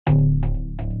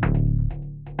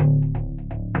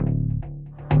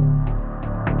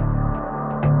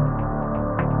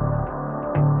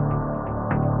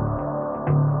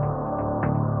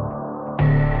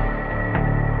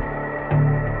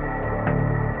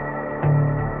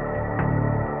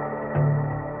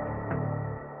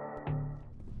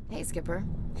Hey, Skipper.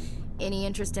 Any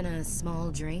interest in a small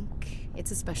drink?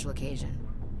 It's a special occasion.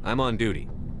 I'm on duty.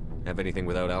 Have anything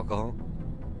without alcohol?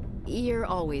 You're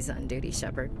always on duty,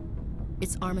 Shepard.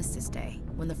 It's Armistice Day,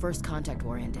 when the first contact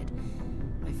war ended.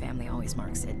 My family always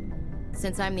marks it.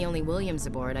 Since I'm the only Williams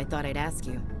aboard, I thought I'd ask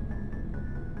you.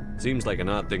 Seems like an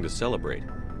odd thing to celebrate.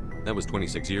 That was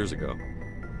 26 years ago.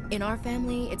 In our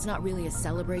family, it's not really a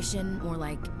celebration, more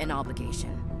like an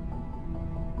obligation.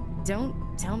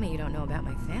 Don't tell me you don't know about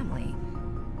my family.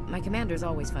 My commanders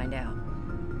always find out.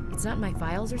 It's not in my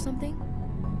files or something?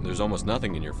 There's almost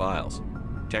nothing in your files.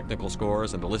 Technical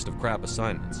scores and a list of crap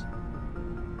assignments.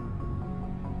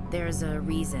 There's a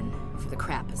reason for the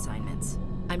crap assignments.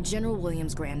 I'm General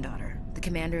Williams' granddaughter, the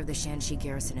commander of the Shanxi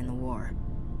garrison in the war.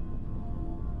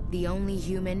 The only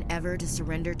human ever to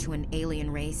surrender to an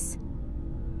alien race.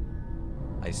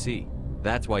 I see.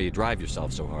 That's why you drive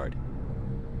yourself so hard.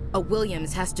 A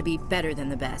Williams has to be better than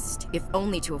the best, if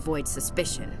only to avoid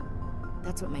suspicion.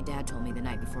 That's what my dad told me the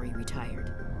night before he retired.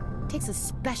 It takes a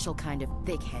special kind of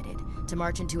thick-headed to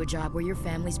march into a job where your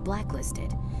family's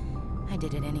blacklisted. I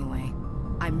did it anyway.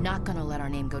 I'm not gonna let our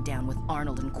name go down with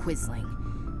Arnold and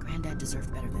Quisling. Granddad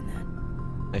deserved better than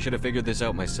that. I should have figured this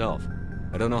out myself.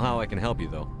 I don't know how I can help you,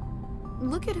 though.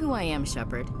 Look at who I am,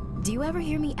 Shepard. Do you ever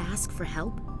hear me ask for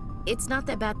help? It's not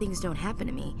that bad things don't happen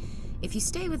to me. If you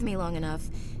stay with me long enough,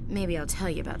 maybe I'll tell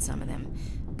you about some of them.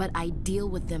 But I deal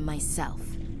with them myself.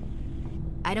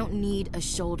 I don't need a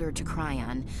shoulder to cry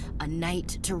on, a knight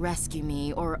to rescue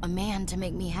me, or a man to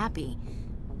make me happy.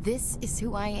 This is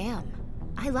who I am.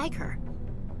 I like her.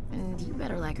 And you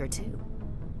better like her too.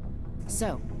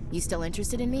 So, you still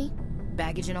interested in me?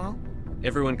 Baggage and all?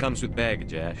 Everyone comes with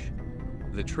baggage, Ash.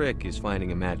 The trick is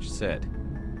finding a matched set.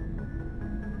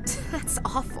 That's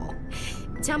awful.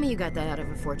 Tell me you got that out of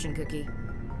a fortune cookie.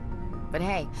 But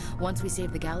hey, once we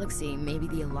save the galaxy, maybe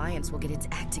the Alliance will get its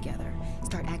act together.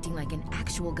 Start acting like an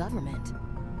actual government.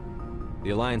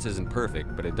 The Alliance isn't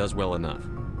perfect, but it does well enough.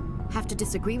 Have to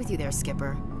disagree with you there,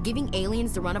 Skipper. Giving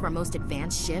aliens the run of our most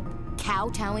advanced ship?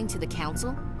 Kowtowing to the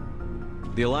Council?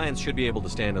 The Alliance should be able to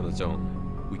stand on its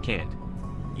own. We can't.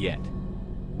 Yet.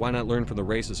 Why not learn from the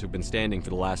races who've been standing for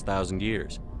the last 1,000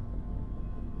 years?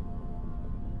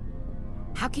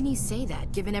 How can you say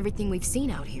that, given everything we've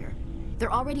seen out here?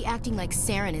 They're already acting like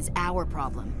Saren is our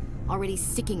problem, already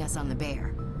sicking us on the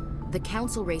bear. The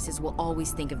Council races will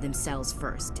always think of themselves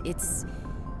first. It's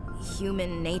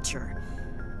human nature.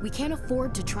 We can't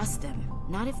afford to trust them,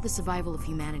 not if the survival of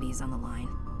humanity is on the line.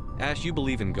 Ash, you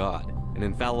believe in God, an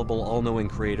infallible, all-knowing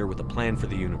creator with a plan for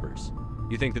the universe.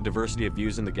 You think the diversity of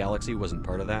views in the galaxy wasn't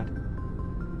part of that?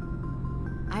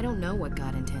 I don't know what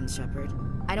God intends, Shepard.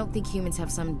 I don't think humans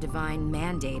have some divine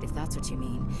mandate, if that's what you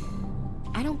mean.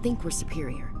 I don't think we're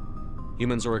superior.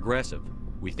 Humans are aggressive.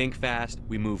 We think fast,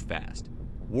 we move fast.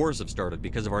 Wars have started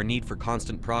because of our need for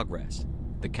constant progress.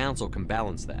 The Council can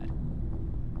balance that.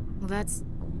 Well, that's...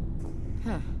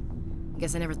 Huh. I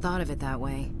guess I never thought of it that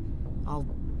way. All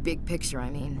big picture,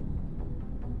 I mean.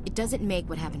 It doesn't make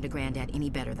what happened to Granddad any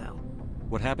better, though.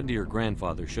 What happened to your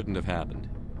grandfather shouldn't have happened.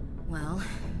 Well,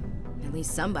 at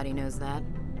least somebody knows that.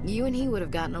 You and he would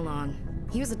have gotten along.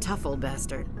 He was a tough old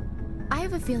bastard. I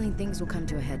have a feeling things will come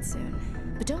to a head soon.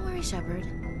 But don't worry, Shepard.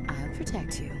 I'll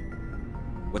protect you.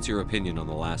 What's your opinion on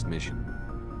the last mission?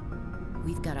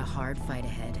 We've got a hard fight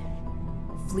ahead.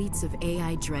 Fleets of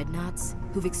AI dreadnoughts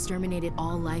who've exterminated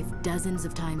all life dozens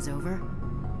of times over.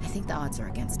 I think the odds are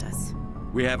against us.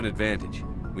 We have an advantage.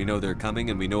 We know they're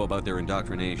coming and we know about their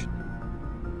indoctrination.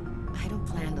 I don't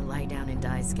plan to lie down and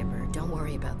die, Skipper. Don't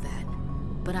worry about that.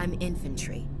 But I'm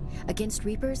infantry. Against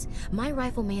Reapers, my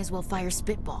rifle may as well fire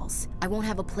spitballs. I won't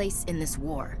have a place in this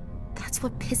war. That's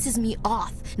what pisses me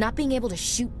off, not being able to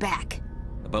shoot back.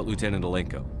 About Lieutenant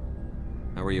Alenko.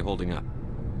 How are you holding up?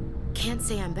 Can't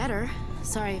say I'm better.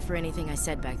 Sorry for anything I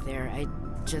said back there. I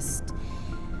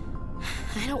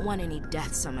don't want any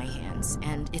deaths on my hands,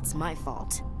 and it's my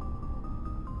fault.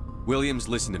 Williams,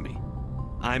 listen to me.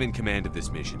 I'm in command of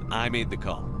this mission. I made the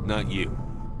call, not you.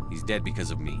 He's dead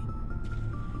because of me.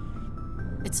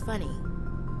 It's funny.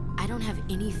 I don't have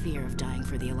any fear of dying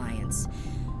for the Alliance.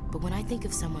 But when I think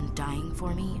of someone dying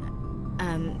for me,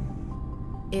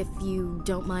 if you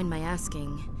don't mind my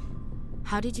asking,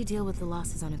 how did you deal with the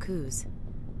losses on Akuz?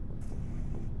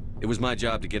 It was my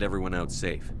job to get everyone out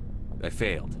safe. I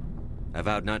failed. I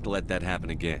vowed not to let that happen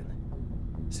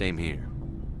again. Same here.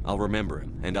 I'll remember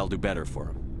him, and I'll do better for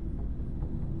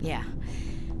him. Yeah.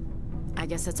 I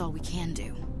guess that's all we can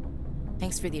do.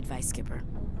 Thanks for the advice, Skipper.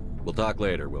 We'll talk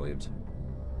later, Williams.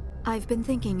 I've been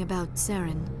thinking about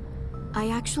Saren. I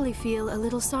actually feel a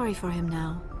little sorry for him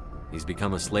now. He's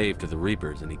become a slave to the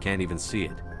Reapers, and he can't even see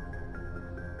it.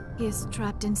 He is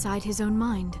trapped inside his own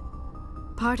mind.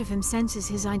 Part of him senses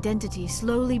his identity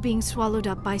slowly being swallowed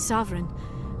up by Sovereign,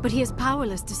 but he is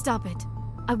powerless to stop it.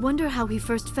 I wonder how he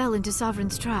first fell into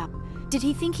Sovereign's trap. Did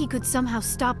he think he could somehow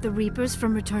stop the Reapers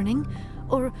from returning?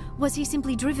 Or was he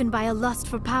simply driven by a lust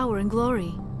for power and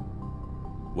glory?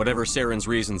 Whatever Saren's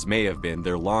reasons may have been,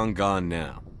 they're long gone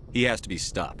now. He has to be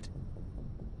stopped.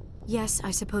 Yes, I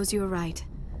suppose you're right.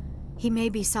 He may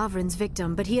be Sovereign's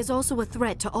victim, but he is also a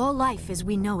threat to all life as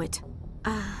we know it.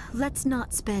 Let's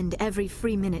not spend every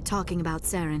free minute talking about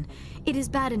Saren. It is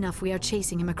bad enough we are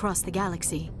chasing him across the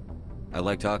galaxy. I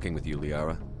like talking with you,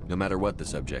 Liara, no matter what the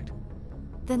subject.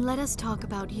 Then let us talk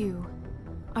about you.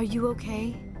 Are you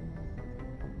okay?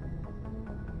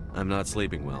 I'm not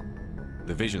sleeping well.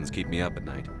 The visions keep me up at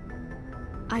night.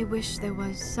 I wish there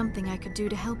was something I could do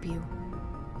to help you.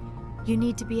 You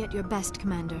need to be at your best,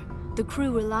 Commander. The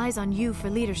crew relies on you for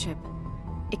leadership.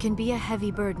 It can be a heavy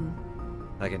burden.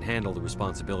 I can handle the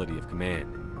responsibility of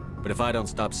command. But if I don't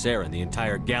stop Saren, the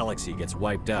entire galaxy gets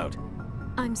wiped out.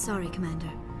 I'm sorry, Commander.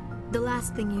 The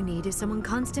last thing you need is someone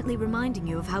constantly reminding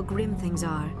you of how grim things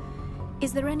are.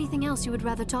 Is there anything else you would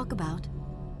rather talk about?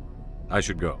 I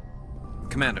should go.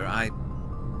 Commander,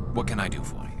 what can I do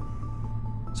for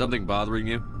you? Something bothering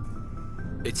you?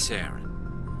 It's Saren.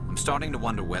 I'm starting to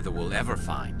wonder whether we'll ever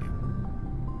find him.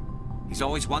 He's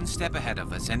always one step ahead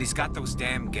of us, and he's got those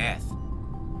damn Geth.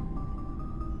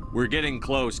 We're getting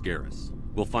close, Garrus.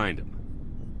 We'll find him.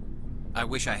 I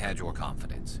wish I had your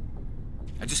confidence.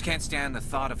 I just can't stand the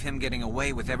thought of him getting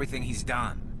away with everything he's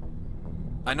done.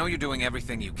 I know you're doing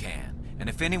everything you can, and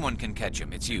if anyone can catch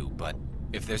him, it's you, but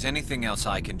if there's anything else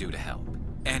I can do to help,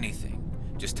 anything,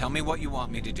 just tell me what you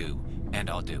want me to do, and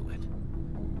I'll do it.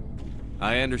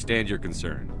 I understand your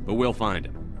concern, but we'll find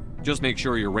him. Just make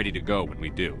sure you're ready to go when we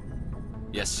do.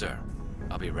 Yes, sir.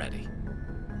 I'll be ready.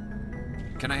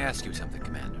 Can I ask you something,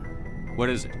 Commander? What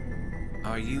is it?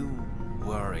 Are you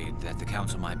worried that the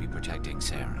Council might be protecting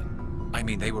Saren? I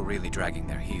mean, they were really dragging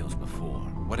their heels before.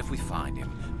 What if we find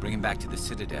him, bring him back to the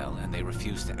Citadel, and they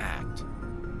refuse to act?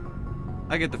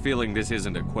 I get the feeling this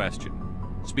isn't a question.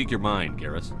 Speak your mind,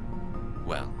 Garrus.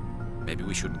 Well, maybe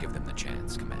we shouldn't give them the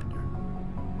chance, Commander.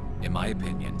 In my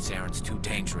opinion, Saren's too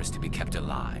dangerous to be kept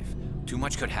alive. Too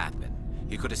much could happen.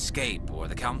 He could escape, or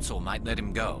the Council might let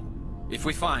him go. If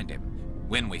we find him,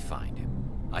 when we find him,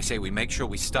 I say we make sure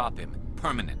we stop him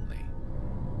permanently.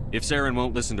 If Saren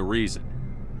won't listen to reason,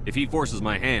 if he forces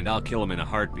my hand, I'll kill him in a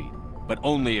heartbeat. But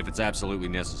only if it's absolutely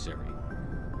necessary.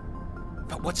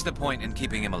 But what's the point in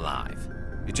keeping him alive?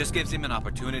 It just gives him an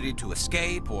opportunity to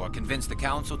escape or convince the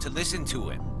Council to listen to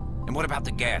him. And what about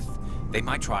the Geth? They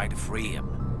might try to free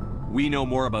him. We know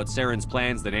more about Saren's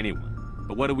plans than anyone.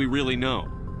 But what do we really know?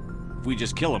 If we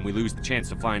just kill him, we lose the chance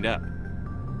to find out.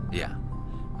 Yeah,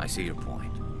 I see your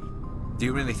point. Do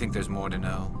you really think there's more to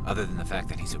know, other than the fact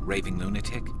that he's a raving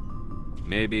lunatic?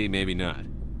 Maybe, maybe not.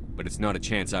 But it's not a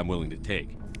chance I'm willing to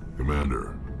take.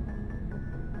 Commander,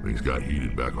 things got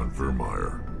heated back on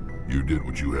Firmire. You did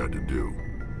what you had to do.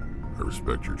 I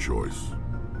respect your choice.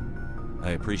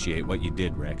 I appreciate what you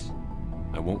did, Rex.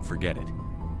 I won't forget it.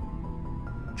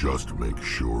 Just make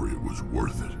sure it was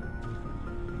worth it.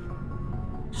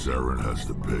 Saren has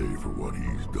to pay for what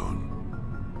he's done.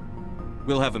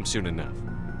 We'll have him soon enough.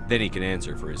 Then he can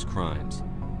answer for his crimes.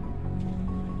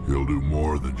 He'll do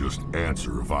more than just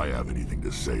answer if I have anything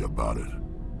to say about it.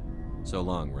 So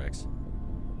long, Rex.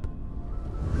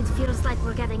 It feels like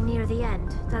we're getting near the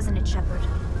end, doesn't it, Shepard?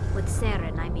 With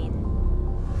Saren, I mean.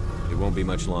 It won't be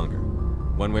much longer.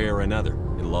 One way or another,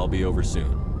 it'll all be over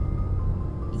soon.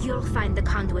 You'll find the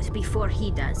conduit before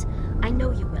he does. I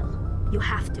know you will. You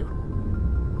have to.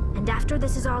 And after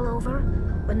this is all over,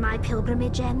 when my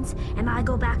pilgrimage ends, and I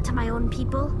go back to my own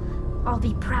people, I'll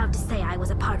be proud to say I was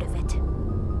a part of it.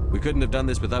 We couldn't have done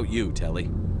this without you,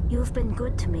 Telly. You've been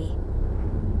good to me.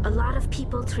 A lot of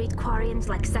people treat Quarians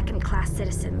like second-class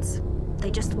citizens.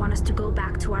 They just want us to go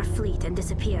back to our fleet and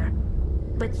disappear.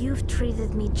 But you've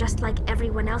treated me just like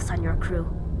everyone else on your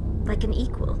crew. Like an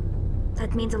equal.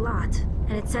 That means a lot,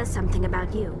 and it says something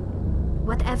about you.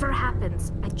 Whatever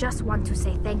happens, I just want to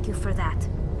say thank you for that.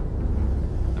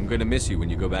 I'm gonna miss you when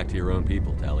you go back to your own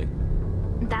people, Tally.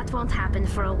 That won't happen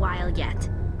for a while yet.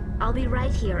 I'll be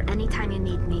right here anytime you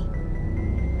need me.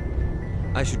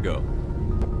 I should go.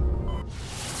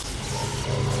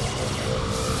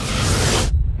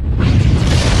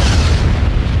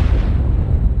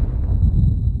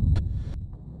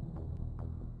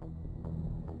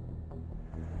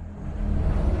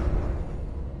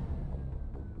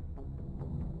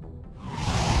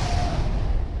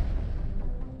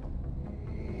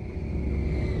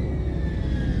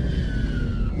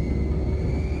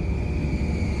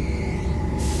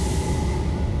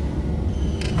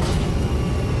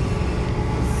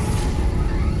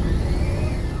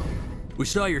 We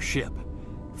saw your ship.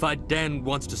 Faidan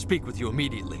wants to speak with you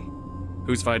immediately.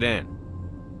 Who's Faidan?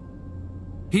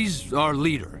 He's our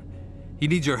leader. He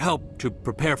needs your help to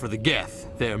prepare for the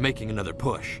Geth. They're making another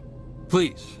push.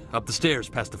 Please, up the stairs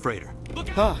past the freighter.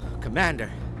 Oh,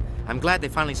 Commander. I'm glad they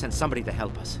finally sent somebody to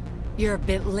help us. You're a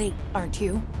bit late, aren't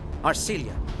you?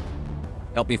 Arcelia.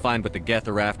 Help me find what the Geth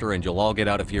are after, and you'll all get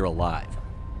out of here alive.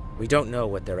 We don't know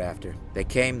what they're after. They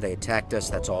came, they attacked us,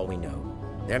 that's all we know.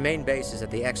 Their main base is at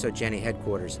the Exogeny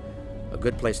headquarters. A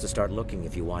good place to start looking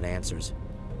if you want answers.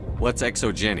 What's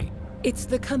Exogeny? It's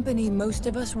the company most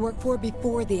of us work for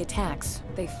before the attacks.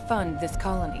 They fund this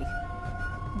colony.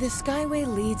 The Skyway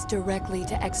leads directly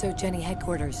to Exogeny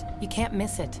headquarters. You can't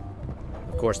miss it.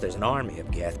 Of course, there's an army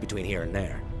of Geth between here and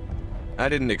there. I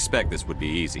didn't expect this would be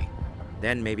easy.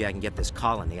 Then maybe I can get this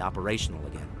colony operational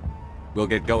again. We'll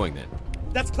get going then.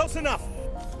 That's close enough!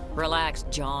 Relax,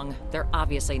 Jong. They're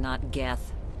obviously not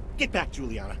Geth. Get back,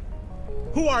 Juliana.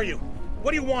 Who are you?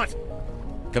 What do you want?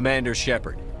 Commander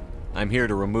Shepard. I'm here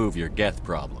to remove your Geth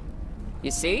problem.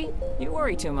 You see? You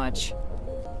worry too much.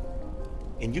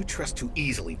 And you trust too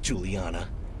easily, Juliana.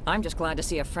 I'm just glad to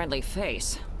see a friendly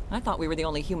face. I thought we were the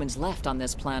only humans left on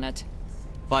this planet.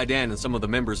 Faidan and some of the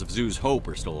members of Zoo's Hope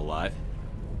are still alive.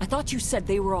 I thought you said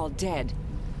they were all dead.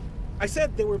 I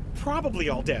said they were probably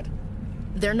all dead.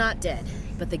 They're not dead,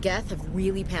 but the Geth have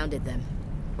really pounded them.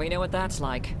 We know what that's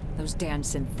like. Those damn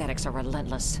synthetics are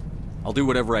relentless. I'll do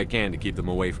whatever I can to keep them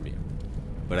away from you.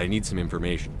 But I need some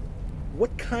information.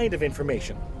 What kind of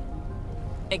information?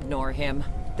 Ignore him.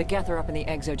 The Geth are up in the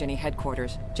Exogeny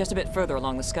headquarters, just a bit further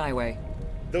along the Skyway.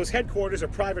 Those headquarters are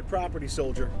private property,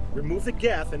 soldier. Remove the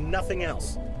Geth and nothing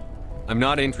else. I'm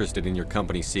not interested in your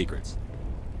company's secrets.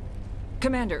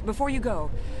 Commander, before you go,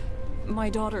 my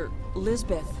daughter,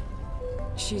 Lisbeth,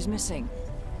 she's missing.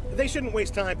 They shouldn't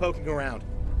waste time poking around.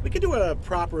 We could do a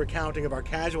proper accounting of our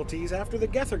casualties after the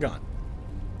Geth are gone.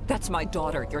 That's my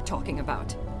daughter you're talking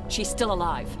about. She's still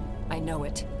alive. I know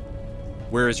it.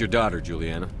 Where is your daughter,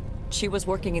 Juliana? She was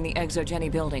working in the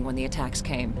Exogeny building when the attacks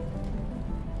came.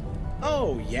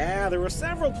 Oh, yeah, there were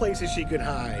several places she could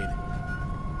hide.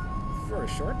 For a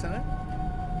short time.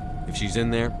 If she's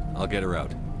in there, I'll get her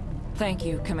out. Thank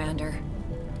you, Commander.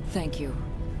 Thank you.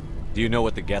 Do you know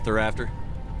what the Geth are after?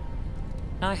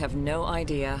 I have no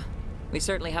idea. We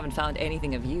certainly haven't found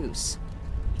anything of use.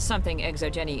 Something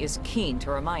Exogeny is keen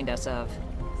to remind us of.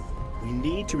 We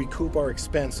need to recoup our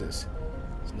expenses.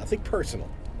 It's nothing personal.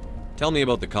 Tell me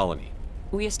about the colony.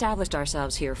 We established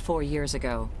ourselves here 4 years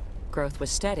ago. Growth was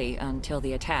steady until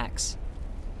the attacks.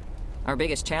 Our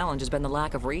biggest challenge has been the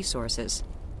lack of resources.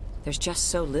 There's just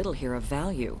so little here of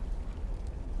value.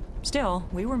 Still,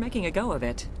 we were making a go of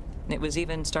it. It was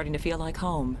even starting to feel like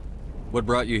home. What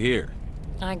brought you here?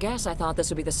 I guess I thought this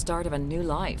would be the start of a new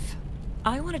life.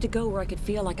 I wanted to go where I could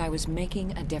feel like I was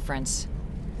making a difference.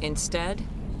 Instead,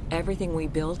 everything we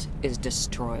built is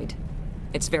destroyed.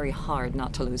 It's very hard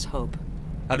not to lose hope.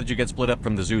 How did you get split up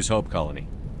from the Zoo's Hope colony?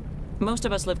 Most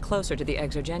of us lived closer to the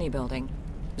Exogeny building.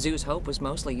 Zoo's Hope was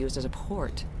mostly used as a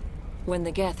port. When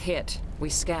the Geth hit, we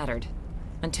scattered.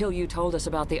 Until you told us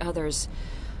about the others,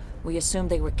 we assumed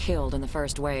they were killed in the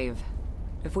first wave.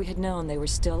 If we had known they were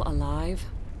still alive,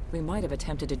 we might have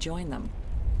attempted to join them.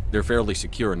 They're fairly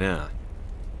secure now.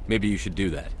 Maybe you should do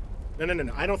that.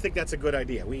 No. I don't think that's a good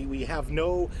idea. We have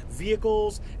no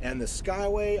vehicles, and the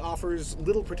Skyway offers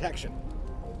little protection.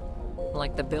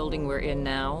 Like the building we're in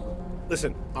now?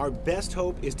 Listen, our best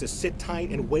hope is to sit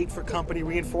tight and wait for company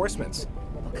reinforcements.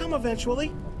 They'll come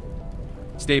eventually.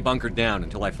 Stay bunkered down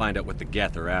until I find out what the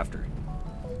Geth are after.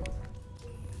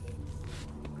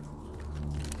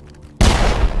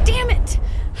 Damn it!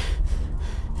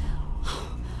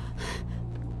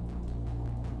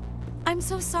 I'm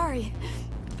so sorry.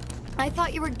 I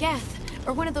thought you were Geth,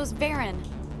 or one of those Varen.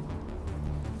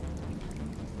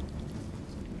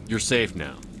 You're safe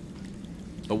now.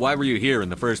 But why were you here in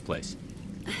the first place?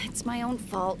 It's my own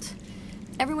fault.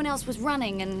 Everyone else was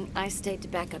running, and I stayed to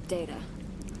back up data.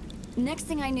 Next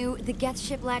thing I knew, the Geth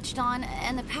ship latched on,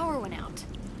 and the power went out.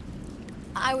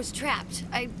 I was trapped.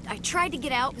 I tried to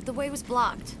get out, but the way was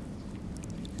blocked.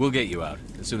 We'll get you out,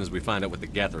 as soon as we find out what the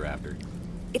Geth are after.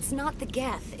 It's not the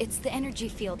Geth, it's the energy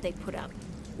field they put up.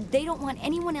 They don't want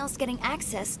anyone else getting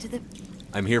access to the...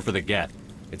 I'm here for the Geth.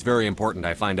 It's very important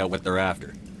I find out what they're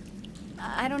after.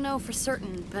 I don't know for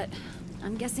certain, but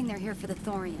I'm guessing they're here for the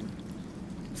Thorian.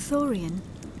 Thorian?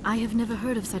 I have never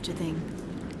heard of such a thing.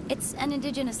 It's an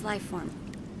indigenous life form.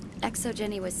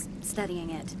 Exogeny was studying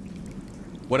it.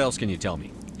 What else can you tell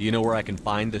me? Do you know where I can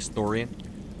find this Thorian?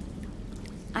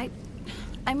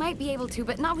 I might be able to,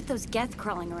 but not with those Geth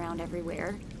crawling around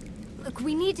everywhere. Look,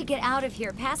 we need to get out of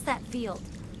here, past that field.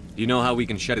 Do you know how we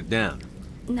can shut it down?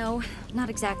 No, not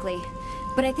exactly.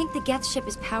 But I think the Geth ship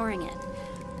is powering it.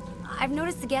 I've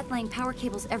noticed the Geth laying power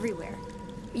cables everywhere.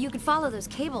 You could follow those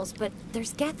cables, but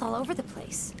there's Geth all over the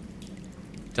place.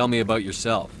 Tell me about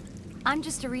yourself. I'm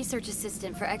just a research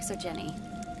assistant for Exogeny.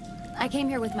 I came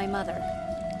here with my mother.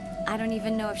 I don't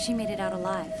even know if she made it out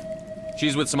alive.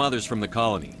 She's with some others from the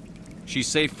colony. She's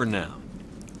safe for now.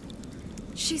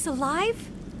 She's alive?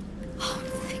 Oh,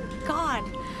 thank God.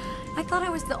 I thought I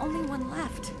was the only one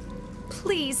left.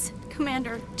 Please,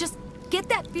 Commander, just get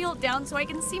that field down so I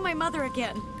can see my mother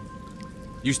again.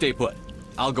 You stay put.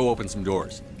 I'll go open some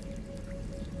doors.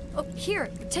 Oh, here,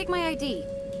 take my ID.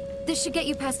 This should get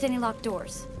you past any locked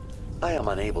doors. I am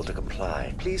unable to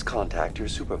comply. Please contact your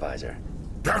supervisor.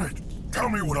 Damn it! Tell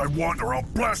me what I want or I'll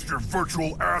blast your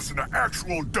virtual ass into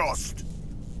actual dust!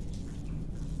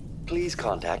 Please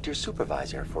contact your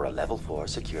supervisor for a level 4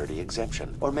 security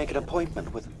exemption, or make an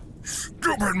appointment with...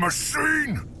 Stupid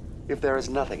machine! If there is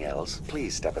nothing else,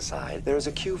 please step aside. There is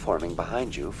a queue forming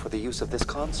behind you for the use of this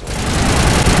console.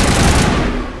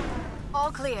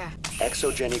 All clear.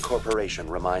 Exogeny Corporation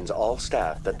reminds all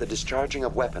staff that the discharging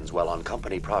of weapons while on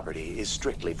company property is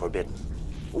strictly forbidden.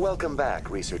 Welcome back,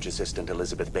 Research Assistant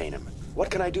Elizabeth Bainham. What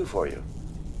can I do for you?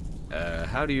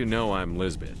 How do you know I'm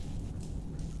Lisbeth?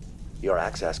 Your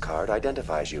access card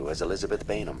identifies you as Elizabeth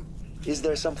Bainham. Is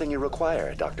there something you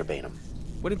require, Dr. Bainham?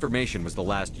 What information was the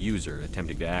last user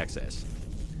attempting to access?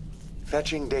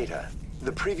 Fetching data.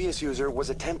 The previous user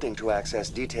was attempting to access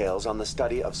details on the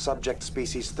study of subject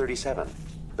species 37,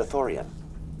 the Thorian.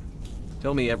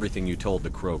 Tell me everything you told the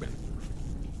Krogan.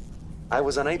 I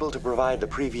was unable to provide the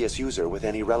previous user with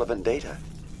any relevant data.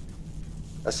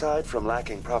 Aside from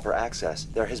lacking proper access,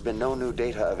 there has been no new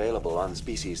data available on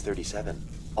species 37.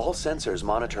 All sensors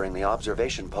monitoring the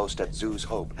observation post at Zoo's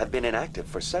Hope have been inactive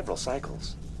for several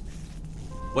cycles.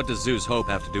 What does Zoo's Hope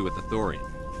have to do with the Thorian?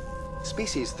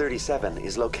 Species 37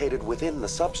 is located within the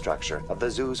substructure of the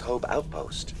Zoo's Hope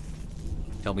outpost.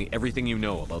 Tell me everything you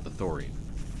know about the Thorian.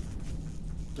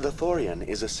 The Thorian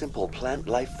is a simple plant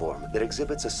life form that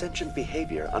exhibits a sentient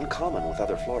behavior uncommon with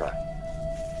other flora.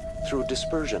 Through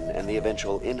dispersion and the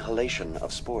eventual inhalation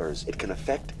of spores, it can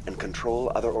affect and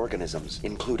control other organisms,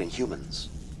 including humans.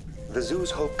 The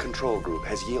Zoo's Hope control group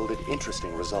has yielded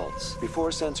interesting results. Before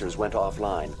sensors went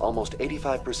offline, almost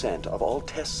 85% of all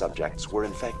test subjects were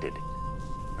infected.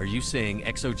 Are you saying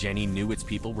Exogeny knew its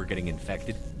people were getting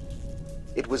infected?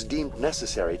 It was deemed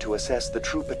necessary to assess the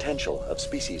true potential of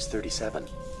species 37.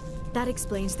 That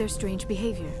explains their strange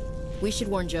behavior. We should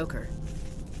warn Joker.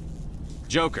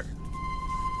 Joker!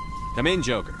 Come in,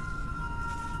 Joker.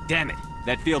 Damn it,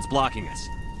 that field's blocking us.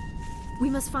 We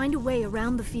must find a way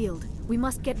around the field. We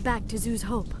must get back to Zoo's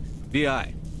Hope.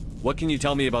 VI, what can you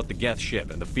tell me about the Geth ship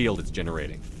and the field it's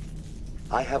generating?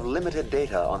 I have limited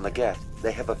data on the Geth.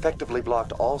 They have effectively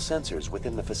blocked all sensors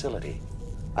within the facility.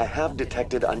 I have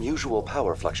detected unusual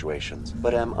power fluctuations,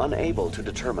 but am unable to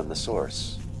determine the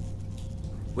source.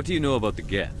 What do you know about the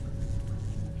Geth?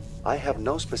 I have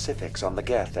no specifics on the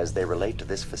Geth as they relate to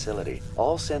this facility.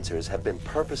 All sensors have been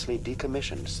purposely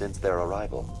decommissioned since their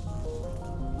arrival.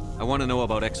 I want to know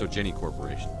about Exogeny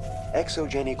Corporation.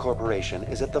 Exogeny Corporation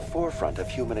is at the forefront of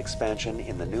human expansion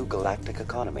in the new galactic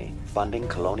economy, funding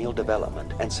colonial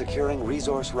development and securing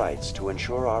resource rights to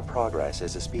ensure our progress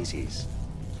as a species.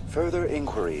 Further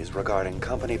inquiries regarding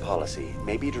company policy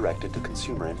may be directed to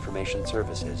Consumer Information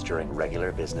Services during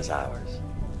regular business hours.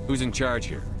 Who's in charge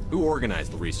here? Who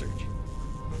organized the research?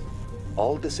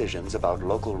 All decisions about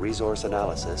local resource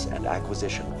analysis and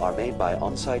acquisition are made by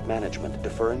on-site management,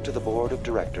 deferring to the board of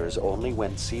directors only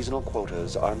when seasonal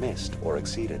quotas are missed or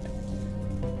exceeded.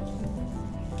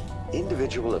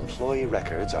 Individual employee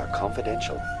records are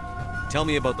confidential. Tell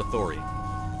me about the Thorian.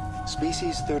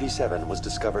 Species 37 was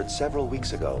discovered several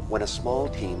weeks ago when a small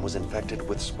team was infected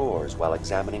with spores while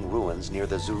examining ruins near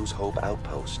the Zoo's Hope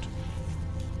outpost.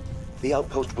 The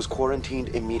outpost was quarantined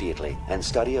immediately, and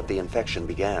study of the infection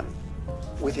began.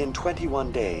 Within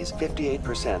 21 days,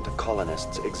 58% of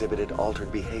colonists exhibited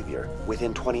altered behavior.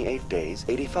 Within 28 days,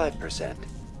 85%.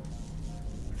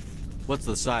 What's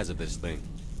the size of this thing?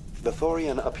 The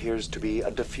Thorian appears to be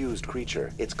a diffused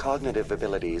creature. Its cognitive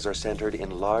abilities are centered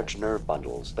in large nerve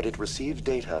bundles, but it receives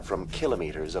data from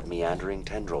kilometers of meandering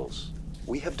tendrils.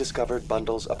 We have discovered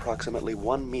bundles approximately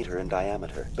 1 meter in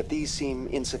diameter, but these seem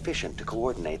insufficient to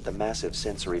coordinate the massive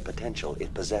sensory potential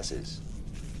it possesses.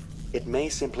 It may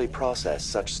simply process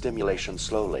such stimulation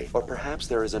slowly, or perhaps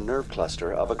there is a nerve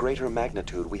cluster of a greater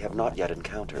magnitude we have not yet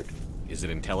encountered. Is it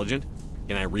intelligent?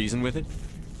 Can I reason with it?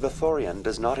 The Thorian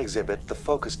does not exhibit the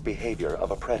focused behavior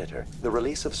of a predator. The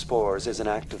release of spores is an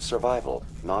act of survival,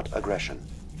 not aggression.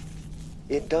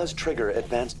 It does trigger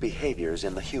advanced behaviors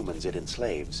in the humans it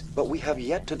enslaves, but we have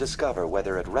yet to discover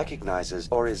whether it recognizes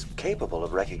or is capable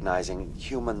of recognizing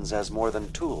humans as more than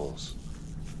tools.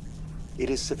 It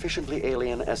is sufficiently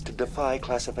alien as to defy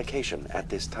classification at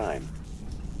this time.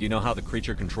 Do you know how the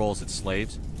creature controls its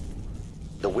slaves?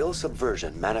 The will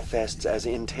subversion manifests as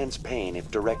intense pain if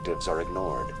directives are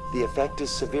ignored. The effect is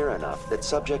severe enough that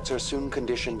subjects are soon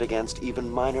conditioned against even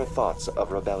minor thoughts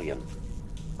of rebellion.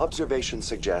 Observation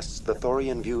suggests the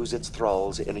Thorian views its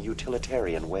thralls in a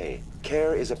utilitarian way.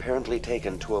 Care is apparently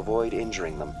taken to avoid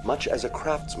injuring them, much as a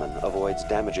craftsman avoids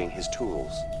damaging his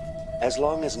tools. As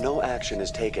long as no action is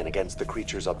taken against the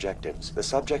creature's objectives, the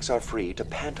subjects are free to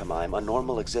pantomime a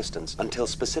normal existence until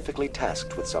specifically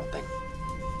tasked with something.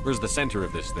 Where's the center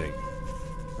of this thing?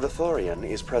 The Thorian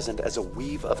is present as a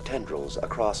weave of tendrils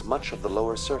across much of the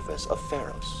lower surface of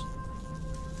Feros.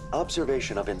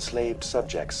 Observation of enslaved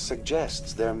subjects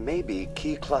suggests there may be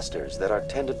key clusters that are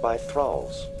tended by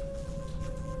thralls.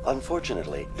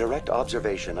 Unfortunately, direct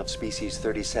observation of species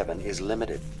 37 is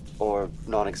limited, or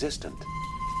non-existent.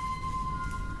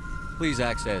 Please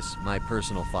access my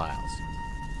personal files.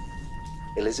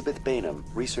 Elizabeth Bainham,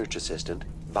 Research Assistant,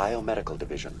 Biomedical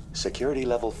Division, Security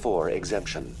Level 4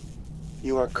 exemption.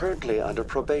 You are currently under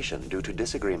probation due to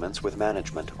disagreements with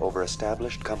management over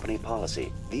established company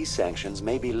policy. These sanctions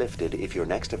may be lifted if your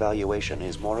next evaluation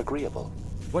is more agreeable.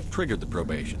 What triggered the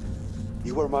probation?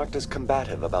 You were marked as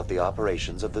combative about the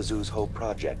operations of the Zoo's Hope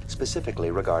project,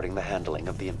 specifically regarding the handling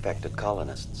of the infected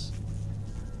colonists.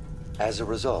 As a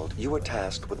result, you were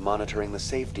tasked with monitoring the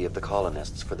safety of the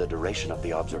colonists for the duration of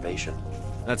the observation.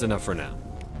 That's enough for now.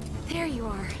 There you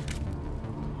are.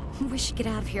 We should get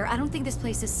out of here. I don't think this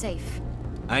place is safe.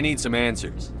 I need some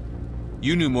answers.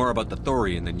 You knew more about the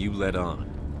Thorian than you let on.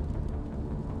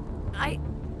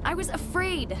 I was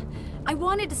afraid. I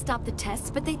wanted to stop the tests,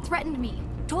 but they threatened me.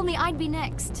 Told me I'd be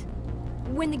next.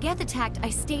 When the Geth attacked, I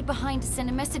stayed behind to send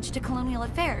a message to Colonial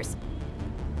Affairs.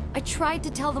 I tried to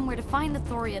tell them where to find the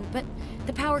Thorian, but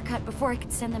the power cut before I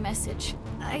could send the message.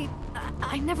 I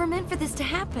never meant for this to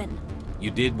happen.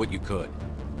 You did what you could.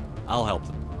 I'll help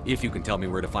them, if you can tell me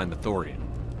where to find the Thorian.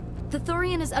 The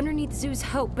Thorian is underneath Zoo's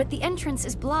Hope, but the entrance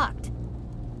is blocked.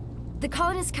 The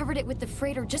colonists covered it with the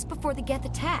freighter just before the Geth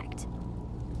attacked.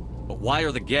 But why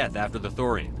are the Geth after the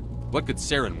Thorian? What could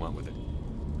Saren want with it?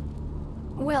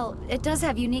 Well, it does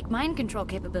have unique mind control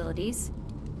capabilities.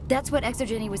 That's what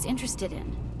Exogeny was interested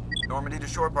in. Normandy to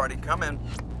shore party, come in.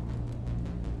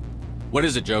 What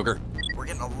is it, Joker? We're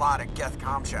getting a lot of Geth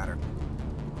comm chatter.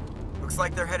 Looks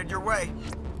like they're headed your way.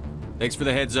 Thanks for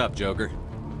the heads up, Joker.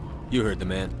 You heard the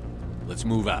man. Let's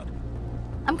move out.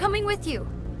 I'm coming with you.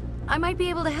 I might be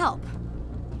able to help.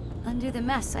 Undo the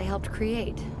mess I helped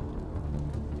create.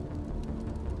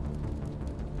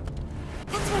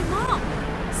 That's my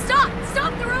mom! Stop!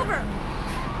 Stop the rover!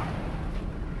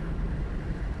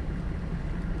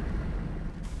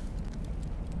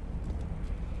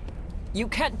 You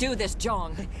can't do this,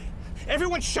 Jong.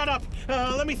 Everyone shut up!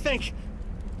 Let me think.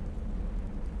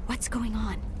 What's going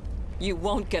on? You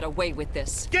won't get away with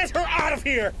this. Get her out of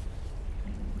here!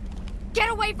 Get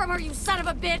away from her, you son of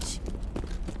a bitch!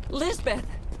 Lisbeth!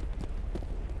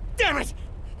 Damn it!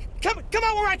 Come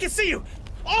out where I can see you!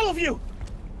 All of you!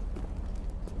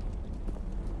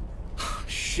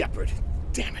 Shepard,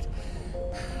 damn it.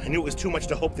 I knew it was too much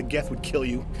to hope the Geth would kill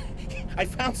you. I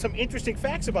found some interesting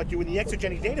facts about you in the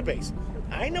Exogeny database.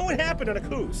 I know what happened on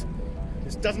Akuz.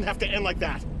 This doesn't have to end like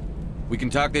that. We can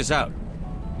talk this out.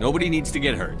 Nobody needs to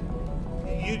get hurt.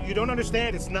 You don't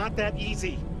understand. It's not that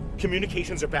easy.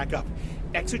 Communications are back up.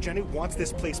 Exogeny wants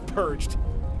this place purged.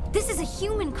 This is a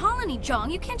human colony,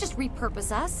 Jong. You can't just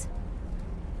repurpose us.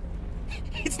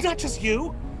 It's not just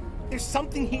you. There's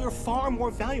something here far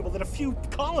more valuable than a few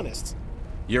colonists.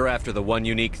 You're after the one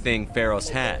unique thing Feros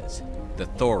has, the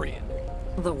Thorian.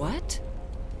 The what?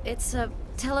 It's a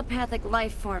telepathic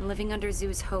life form living under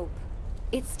Zoo's Hope.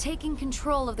 It's taking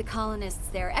control of the colonists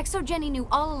there. Exogeny knew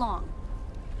all along.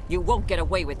 You won't get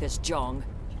away with this, Jong.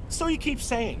 So you keep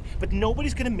saying, but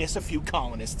nobody's gonna miss a few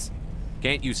colonists.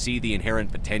 Can't you see the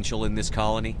inherent potential in this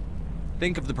colony?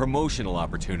 Think of the promotional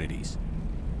opportunities.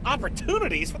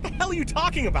 Opportunities? What the hell are you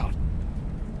talking about?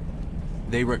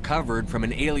 They recovered from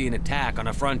an alien attack on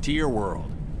a frontier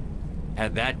world.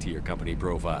 Add that to your company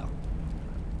profile.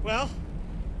 Well,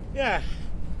 yeah.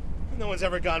 No one's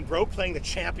ever gone broke playing the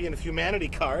champion of humanity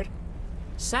card.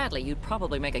 Sadly, you'd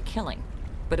probably make a killing.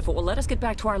 But if it will let us get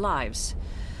back to our lives,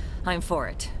 I'm for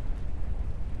it.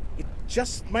 It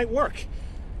just might work.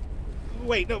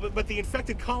 Wait, no, but the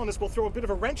infected colonists will throw a bit of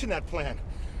a wrench in that plan.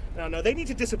 No, they need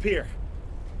to disappear.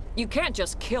 You can't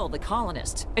just kill the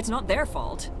colonists. It's not their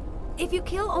fault. If you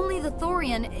kill only the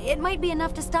Thorian, it might be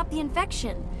enough to stop the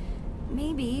infection.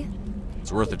 Maybe.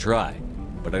 It's worth a try,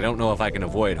 but I don't know if I can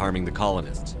avoid harming the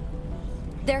colonists.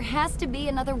 There has to be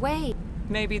another way.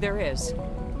 Maybe there is.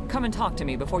 Come and talk to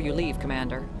me before you leave,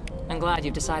 Commander. I'm glad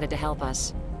you've decided to help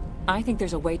us. I think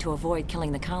there's a way to avoid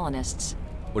killing the colonists.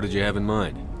 What did you have in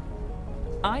mind?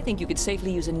 I think you could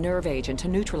safely use a nerve agent to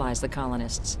neutralize the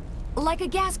colonists. Like a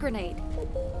gas grenade.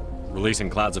 Releasing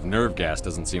clouds of nerve gas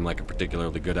doesn't seem like a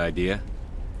particularly good idea.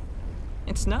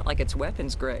 It's not like it's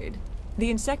weapons grade. The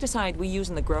insecticide we use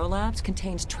in the grow labs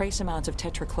contains trace amounts of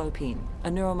tetraclopine, a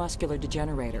neuromuscular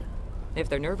degenerator. If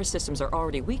their nervous systems are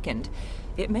already weakened,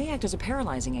 it may act as a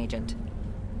paralyzing agent.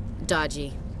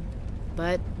 Dodgy.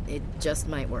 But it just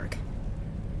might work.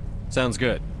 Sounds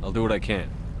good. I'll do what I can.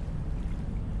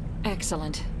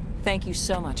 Excellent. Thank you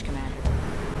so much, Commander.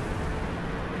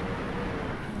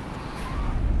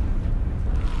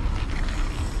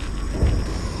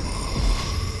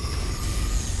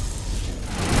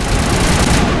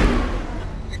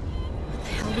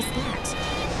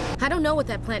 I don't know what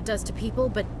that plant does to people,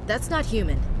 but that's not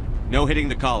human. No hitting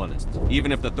the colonists,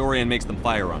 even if the Thorian makes them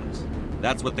fire on us.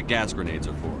 That's what the gas grenades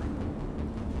are for.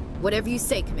 Whatever you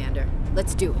say, Commander.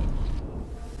 Let's do it.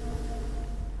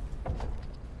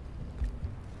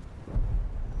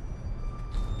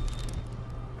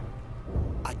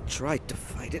 I tried to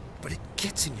fight it, but it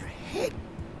gets in your head.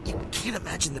 You can't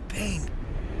imagine the pain.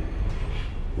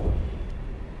 I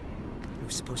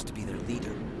was supposed to be their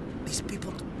leader. These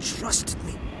people trusted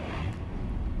me.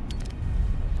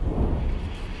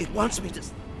 It wants me to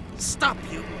stop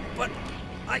you, but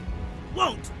I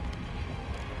won't.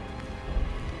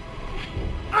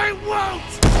 I won't!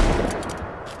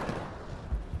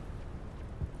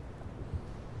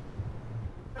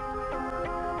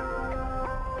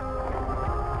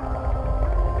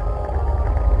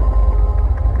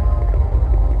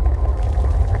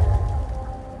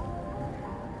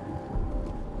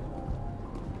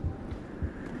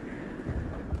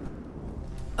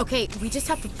 Okay, we just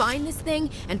have to find this thing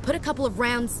and put a couple of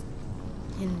rounds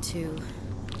into...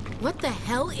 What the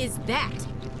hell is that?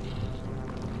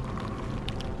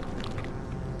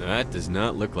 That does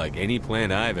not look like any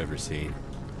plant I've ever seen.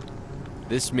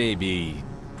 This may be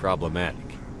problematic.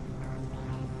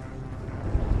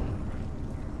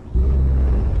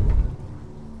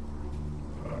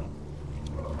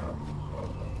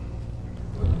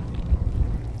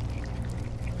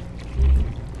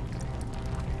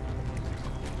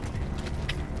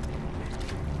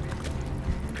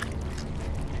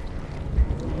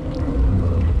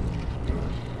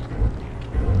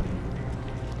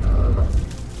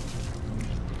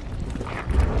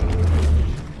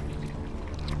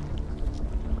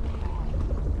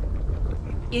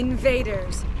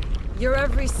 Invaders, your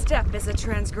every step is a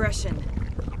transgression.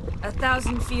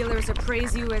 1,000 feelers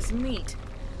appraise you as meat,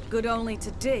 good only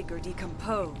to dig or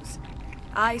decompose.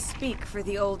 I speak for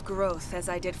the old growth as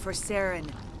I did for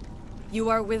Saren. You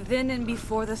are within and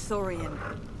before the Thorian.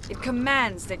 It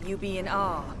commands that you be in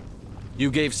awe.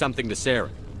 You gave something to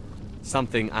Saren.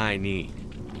 Something I need.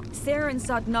 Saren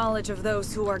sought knowledge of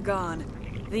those who are gone.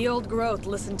 The old growth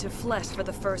listened to flesh for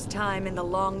the first time in the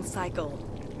long cycle.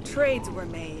 Trades were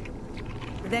made.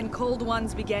 Then cold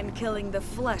ones began killing the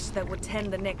flesh that would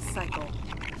tend the next cycle.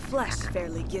 Flesh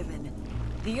fairly given.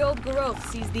 The old growth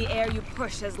sees the air you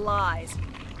push as lies.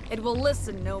 It will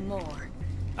listen no more.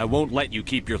 I won't let you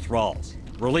keep your thralls.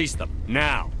 Release them,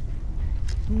 now!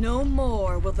 No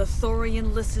more will the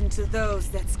Thorian listen to those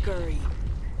that scurry.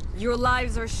 Your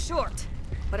lives are short,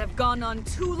 but have gone on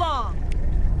too long.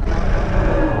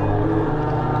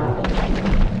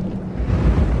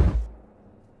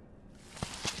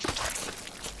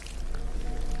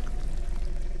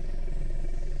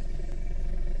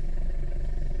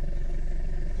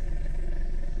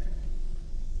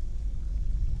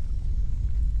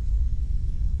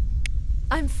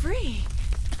 I'm free.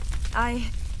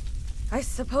 I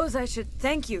suppose I should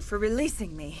thank you for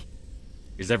releasing me.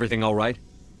 Is everything all right?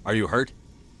 Are you hurt?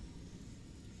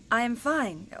 I am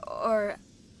fine, or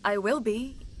I will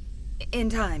be, in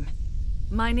time.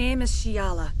 My name is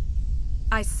Shiala.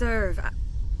 I served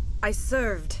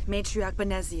Matriarch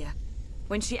Benezia.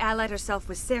 When she allied herself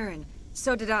with Saren,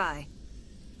 so did I.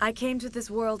 I came to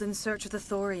this world in search of the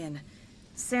Thorian.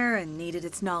 Saren needed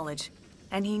its knowledge,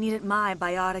 and he needed my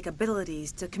biotic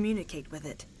abilities to communicate with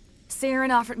it.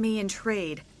 Saren offered me in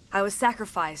trade. I was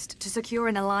sacrificed to secure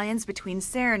an alliance between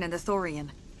Saren and the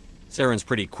Thorian. Saren's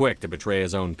pretty quick to betray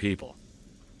his own people.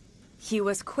 He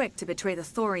was quick to betray the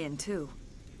Thorian, too.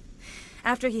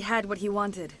 After he had what he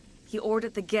wanted, he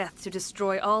ordered the Geth to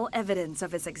destroy all evidence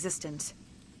of its existence.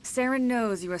 Saren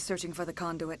knows you are searching for the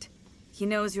conduit. He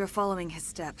knows you're following his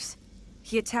steps.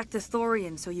 He attacked the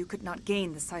Thorian so you could not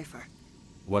gain the cipher.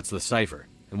 What's the cipher?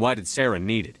 And why did Saren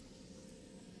need it?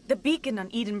 The beacon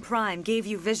on Eden Prime gave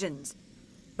you visions.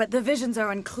 But the visions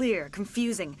are unclear,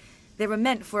 confusing. They were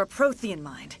meant for a Prothean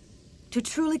mind. To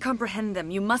truly comprehend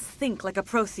them, you must think like a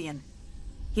Prothean.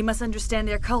 You must understand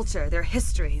their culture, their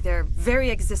history, their very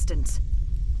existence.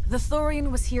 The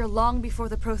Thorian was here long before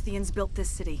the Protheans built this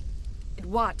city. It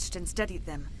watched and studied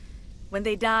them. When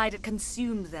they died, it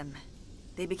consumed them.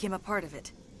 They became a part of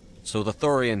it. So the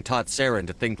Thorian taught Saren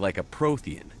to think like a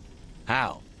Prothean.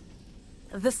 How?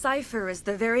 The cipher is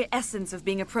the very essence of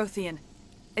being a Prothean.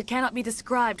 It cannot be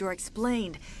described or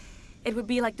explained. It would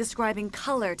be like describing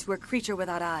color to a creature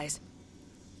without eyes.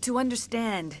 To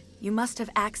understand, you must have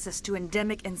access to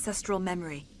endemic ancestral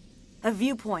memory. A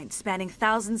viewpoint spanning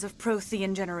thousands of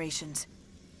Prothean generations.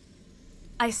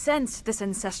 I sensed this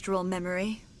ancestral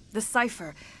memory, the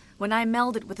cipher, when I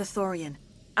melded with the Thorian.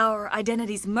 Our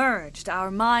identities merged, our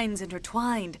minds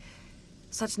intertwined.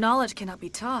 Such knowledge cannot be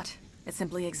taught. It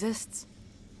simply exists.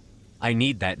 I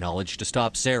need that knowledge to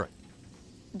stop Saren.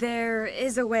 There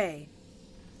is a way.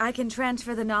 I can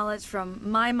transfer the knowledge from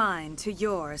my mind to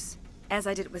yours, as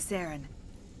I did with Saren.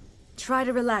 Try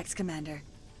to relax, Commander.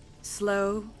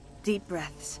 Slow, deep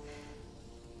breaths.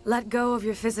 Let go of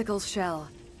your physical shell.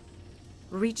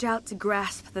 Reach out to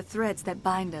grasp the threads that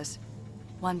bind us,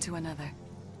 one to another.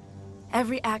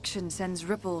 Every action sends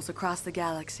ripples across the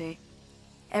galaxy.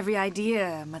 Every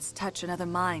idea must touch another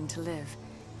mind to live.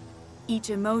 Each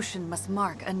emotion must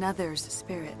mark another's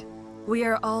spirit. We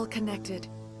are all connected.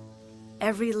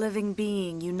 Every living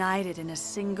being united in a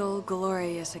single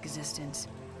glorious existence.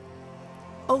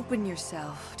 Open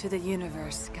yourself to the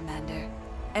universe, Commander.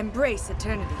 Embrace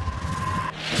eternity.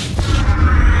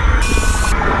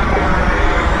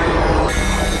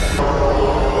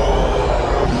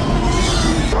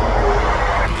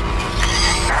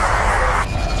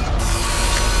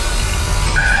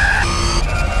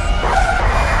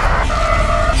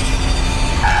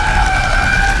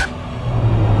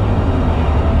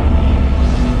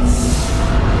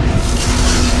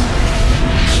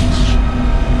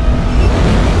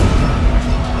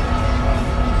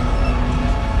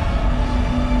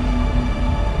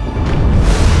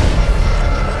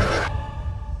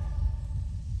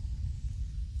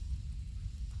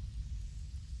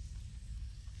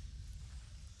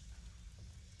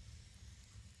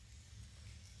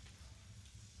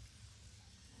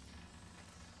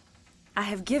 I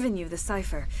have given you the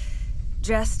cipher,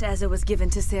 just as it was given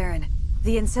to Saren.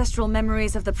 The ancestral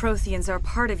memories of the Protheans are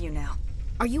part of you now.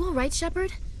 Are you all right,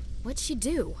 Shepard? What'd she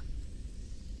do?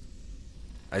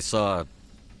 I saw...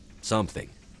 something.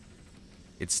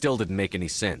 It still didn't make any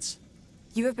sense.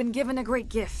 You have been given a great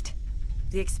gift.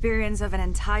 The experience of an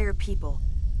entire people.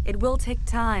 It will take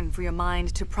time for your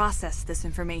mind to process this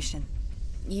information.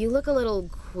 You look a little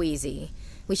queasy.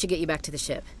 We should get you back to the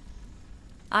ship.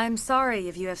 I'm sorry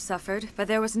if you have suffered, but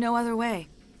there was no other way.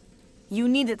 You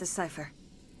needed the cipher.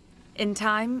 In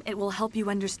time, it will help you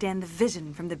understand the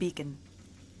vision from the beacon.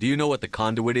 Do you know what the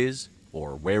conduit is?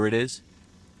 Or where it is?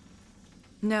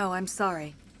 No, I'm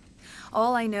sorry.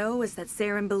 All I know is that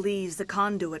Saren believes the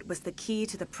conduit was the key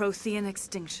to the Prothean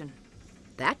extinction.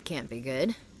 That can't be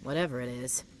good, whatever it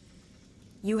is.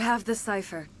 You have the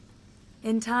cipher.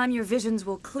 In time, your visions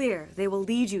will clear. They will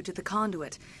lead you to the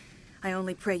conduit. I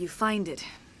only pray you find it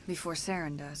before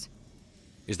Saren does.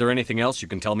 Is there anything else you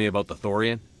can tell me about the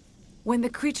Thorian? When the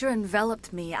creature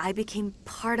enveloped me, I became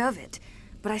part of it,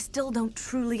 but I still don't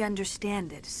truly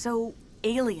understand it. So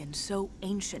alien, so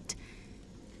ancient.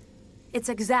 Its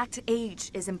exact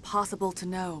age is impossible to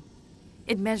know.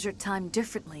 It measured time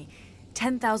differently.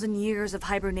 10,000 years of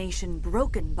hibernation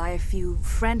broken by a few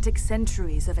frantic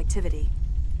centuries of activity.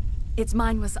 Its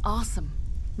mind was awesome,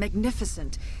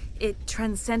 magnificent. It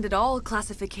transcended all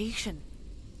classification.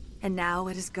 And now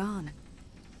it is gone.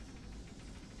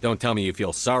 Don't tell me you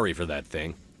feel sorry for that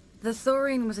thing. The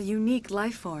Thorian was a unique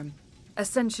life form. A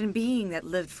sentient being that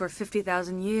lived for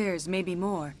 50,000 years, maybe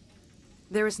more.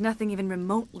 There is nothing even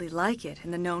remotely like it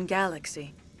in the known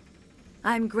galaxy.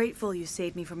 I'm grateful you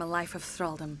saved me from a life of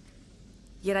thraldom.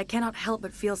 Yet I cannot help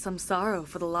but feel some sorrow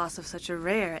for the loss of such a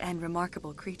rare and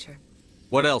remarkable creature.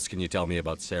 What else can you tell me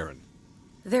about Saren?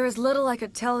 There is little I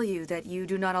could tell you that you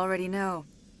do not already know.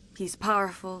 He's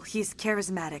powerful, he's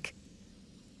charismatic.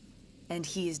 And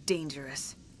he is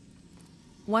dangerous.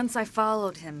 Once I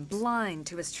followed him, blind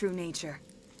to his true nature.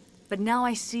 But now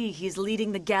I see he's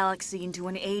leading the galaxy into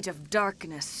an age of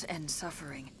darkness and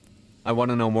suffering. I want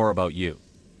to know more about you.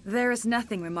 There is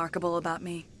nothing remarkable about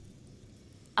me.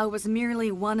 I was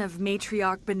merely one of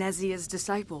Matriarch Benezia's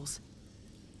disciples.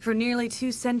 For nearly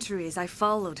 2 centuries, I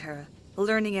followed her,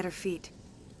 learning at her feet.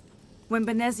 When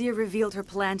Benezia revealed her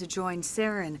plan to join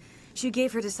Saren, she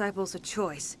gave her disciples a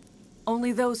choice.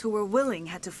 Only those who were willing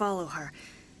had to follow her.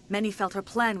 Many felt her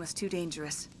plan was too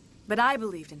dangerous, but I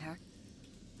believed in her.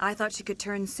 I thought she could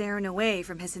turn Saren away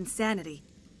from his insanity.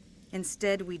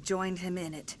 Instead, we joined him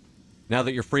in it. Now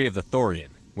that you're free of the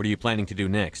Thorian, what are you planning to do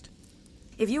next?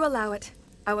 If you allow it,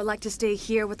 I would like to stay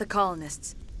here with the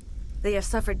colonists. They have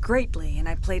suffered greatly, and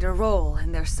I played a role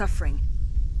in their suffering.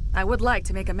 I would like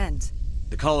to make amends.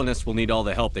 The colonists will need all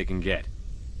the help they can get.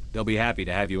 They'll be happy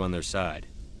to have you on their side.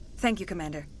 Thank you,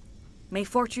 Commander. May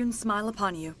fortune smile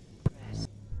upon you.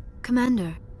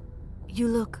 Commander, you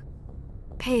look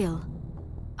pale.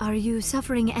 Are you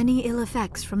suffering any ill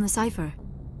effects from the cipher?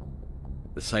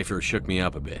 The cipher shook me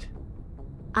up a bit.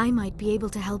 I might be able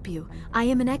to help you. I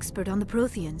am an expert on the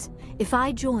Protheans. If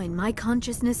I join my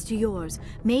consciousness to yours,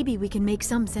 maybe we can make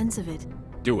some sense of it.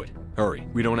 Do it. Hurry.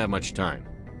 We don't have much time.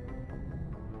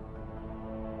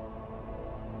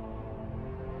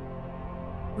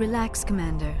 Relax,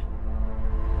 Commander.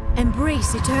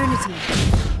 Embrace eternity.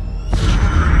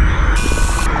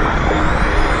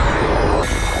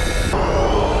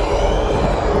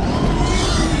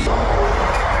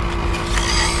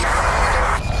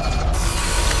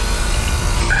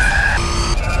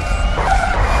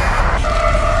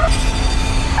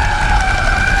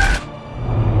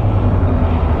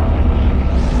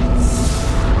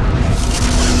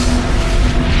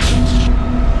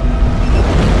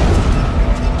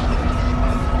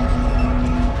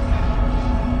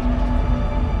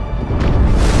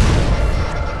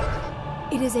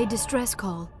 A distress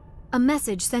call. A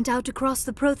message sent out across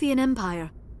the Prothean Empire.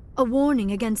 A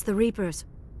warning against the Reapers.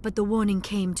 But the warning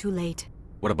came too late.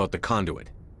 What about the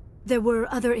conduit? There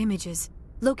were other images,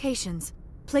 locations,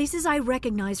 places I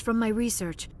recognized from my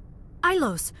research.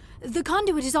 Ilos! The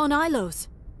conduit is on Ilos!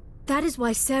 That is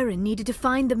why Saren needed to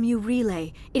find the Mu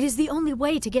relay. It is the only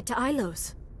way to get to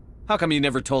Ilos. How come you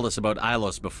never told us about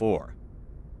Ilos before?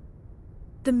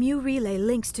 The Mu relay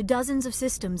links to dozens of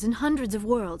systems and hundreds of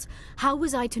worlds. How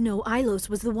was I to know Ilos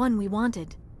was the one we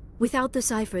wanted? Without the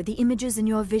cipher, the images in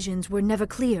your visions were never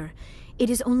clear.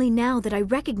 It is only now that I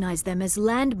recognize them as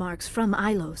landmarks from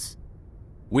Ilos.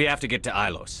 We have to get to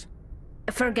Ilos.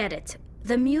 Forget it.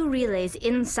 The Mu relay's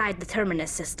inside the Terminus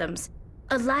systems.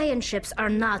 Alliance ships are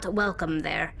not welcome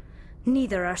there.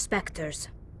 Neither are Spectres.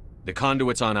 The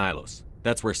conduit's on Ilos.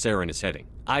 That's where Saren is heading.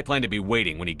 I plan to be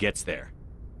waiting when he gets there.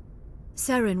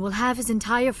 Saren will have his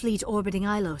entire fleet orbiting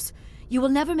Ilos. You will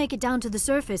never make it down to the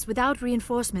surface without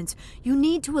reinforcements. You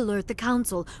need to alert the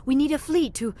Council. We need a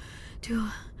fleet to...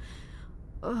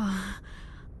 Oh,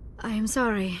 I am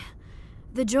sorry.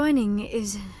 The joining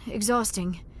is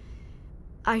exhausting.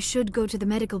 I should go to the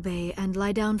medical bay and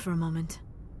lie down for a moment.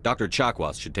 Dr.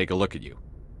 Chakwas should take a look at you.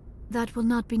 That will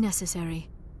not be necessary.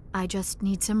 I just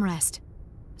need some rest.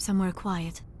 Somewhere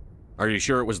quiet. Are you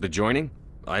sure it was the joining?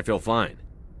 I feel fine.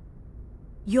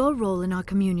 Your role in our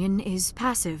communion is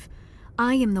passive.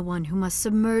 I am the one who must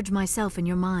submerge myself in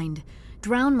your mind,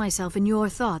 drown myself in your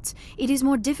thoughts. It is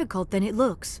more difficult than it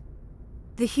looks.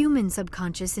 The human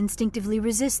subconscious instinctively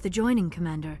resists the joining,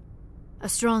 Commander. A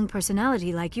strong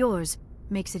personality like yours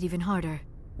makes it even harder.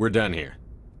 We're done here.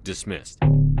 Dismissed.